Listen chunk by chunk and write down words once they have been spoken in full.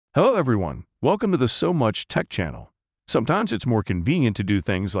Hello everyone, welcome to the SoMuchTech channel. Sometimes it's more convenient to do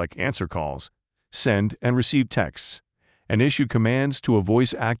things like answer calls, send and receive texts, and issue commands to a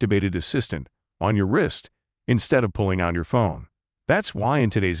voice-activated assistant on your wrist instead of pulling out your phone. That's why in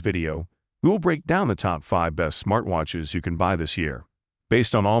today's video, we will break down the top 5 best smartwatches you can buy this year,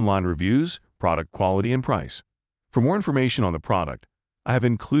 based on online reviews, product quality, and price. For more information on the product, I have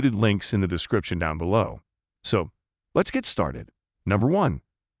included links in the description down below. So, let's get started. Number 1.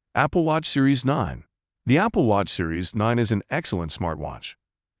 Apple Watch Series 9. The Apple Watch Series 9 is an excellent smartwatch.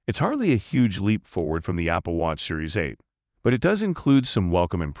 It's hardly a huge leap forward from the Apple Watch Series 8, but it does include some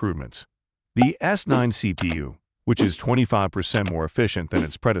welcome improvements. The S9 CPU, which is 25% more efficient than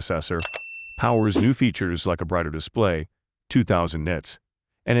its predecessor, powers new features like a brighter display, 2000 nits,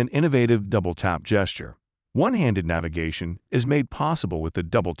 and an innovative double-tap gesture. One-handed navigation is made possible with the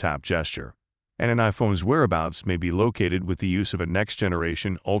double-tap gesture, and an iPhone's whereabouts may be located with the use of a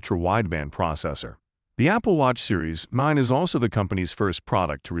next-generation ultra-wideband processor. The Apple Watch Series 9 is also the company's first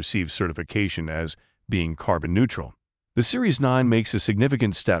product to receive certification as being carbon neutral. The Series 9 makes a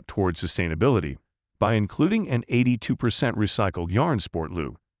significant step towards sustainability by including an 82% recycled yarn sport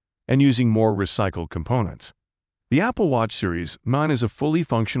loop and using more recycled components. The Apple Watch Series 9 is a fully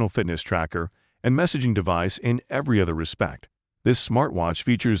functional fitness tracker and messaging device in every other respect. This smartwatch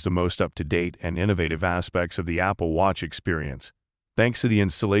features the most up-to-date and innovative aspects of the Apple Watch experience, thanks to the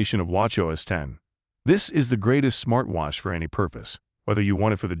installation of watchOS 10. This is the greatest smartwatch for any purpose, whether you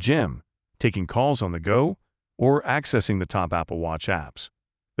want it for the gym, taking calls on the go, or accessing the top Apple Watch apps.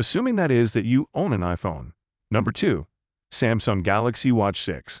 Assuming that is that you own an iPhone. Number 2. Samsung Galaxy Watch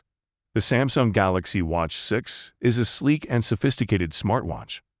 6. The Samsung Galaxy Watch 6 is a sleek and sophisticated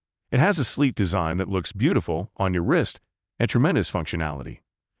smartwatch. It has a sleek design that looks beautiful on your wrist and tremendous functionality.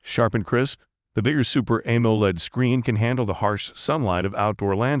 Sharp and crisp, the bigger Super AMOLED screen can handle the harsh sunlight of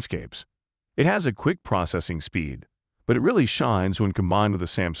outdoor landscapes. It has a quick processing speed, but it really shines when combined with a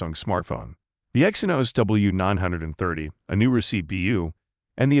Samsung smartphone. The Exynos W930, a newer CPU,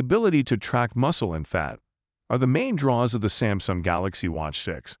 and the ability to track muscle and fat are the main draws of the Samsung Galaxy Watch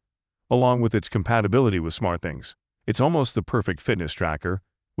 6. Along with its compatibility with SmartThings, it's almost the perfect fitness tracker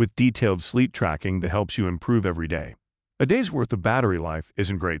with detailed sleep tracking that helps you improve every day. A day's worth of battery life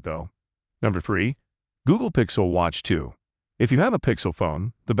isn't great though. Number 3. Google Pixel Watch 2. If you have a Pixel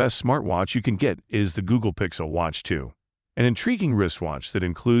phone, the best smartwatch you can get is the Google Pixel Watch 2, an intriguing wristwatch that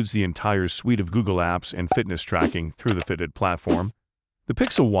includes the entire suite of Google apps and fitness tracking through the Fitbit platform. The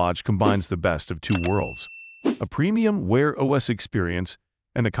Pixel Watch combines the best of two worlds, a premium Wear OS experience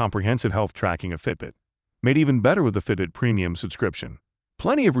and the comprehensive health tracking of Fitbit, made even better with the Fitbit Premium subscription.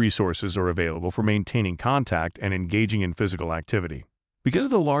 Plenty of resources are available for maintaining contact and engaging in physical activity. Because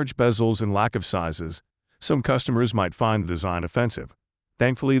of the large bezels and lack of sizes, some customers might find the design offensive.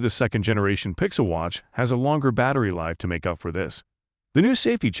 Thankfully, the second-generation Pixel Watch has a longer battery life to make up for this. The new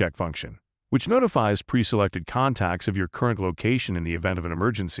Safety Check function, which notifies pre-selected contacts of your current location in the event of an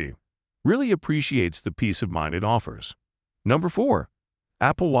emergency, really appreciates the peace of mind it offers. Number 4.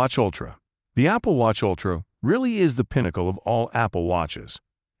 Apple Watch Ultra. The Apple Watch Ultra really is the pinnacle of all Apple Watches.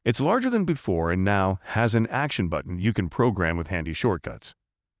 It's larger than before and now has an action button you can program with handy shortcuts.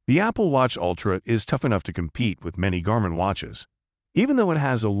 The Apple Watch Ultra is tough enough to compete with many Garmin watches. Even though it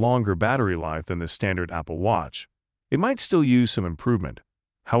has a longer battery life than the standard Apple Watch, it might still use some improvement.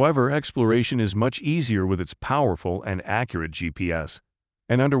 However, exploration is much easier with its powerful and accurate GPS,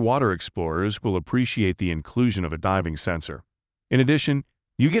 and underwater explorers will appreciate the inclusion of a diving sensor. In addition,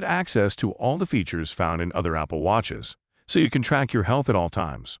 you get access to all the features found in other Apple Watches, so you can track your health at all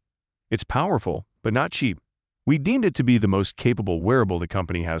times. It's powerful, but not cheap. We deemed it to be the most capable wearable the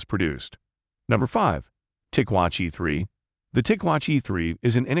company has produced. Number 5. TicWatch E3. The TicWatch E3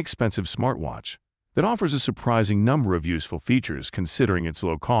 is an inexpensive smartwatch that offers a surprising number of useful features considering its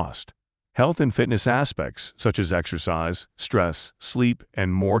low cost. Health and fitness aspects such as exercise, stress, sleep,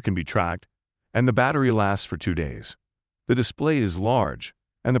 and more can be tracked, and the battery lasts for 2 days. The display is large,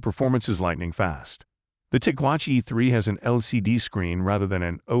 and the performance is lightning fast. The TicWatch E3 has an LCD screen rather than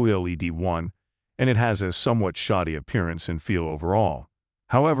an OLED one, and it has a somewhat shoddy appearance and feel overall.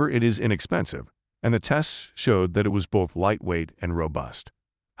 However, it is inexpensive, and the tests showed that it was both lightweight and robust.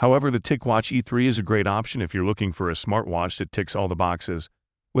 However, the TicWatch E3 is a great option if you're looking for a smartwatch that ticks all the boxes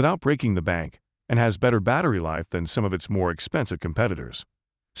without breaking the bank and has better battery life than some of its more expensive competitors.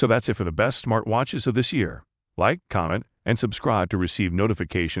 So that's it for the best smartwatches of this year. Like, comment, and subscribe to receive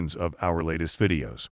notifications of our latest videos.